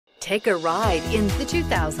Take a ride in the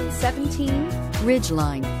 2017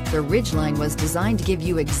 Ridgeline. The Ridgeline was designed to give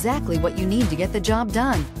you exactly what you need to get the job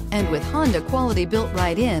done. And with Honda quality built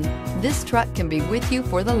right in, this truck can be with you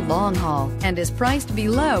for the long haul and is priced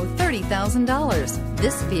below $30,000.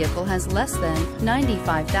 This vehicle has less than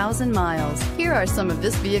 95,000 miles. Here are some of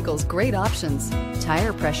this vehicle's great options: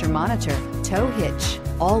 tire pressure monitor, tow hitch,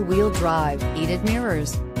 all-wheel drive, heated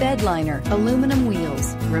mirrors, bed liner, aluminum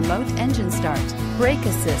wheels, remote engine start, brake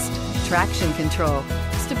assist, traction control,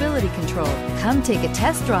 stability control. Come take a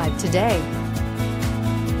test drive today.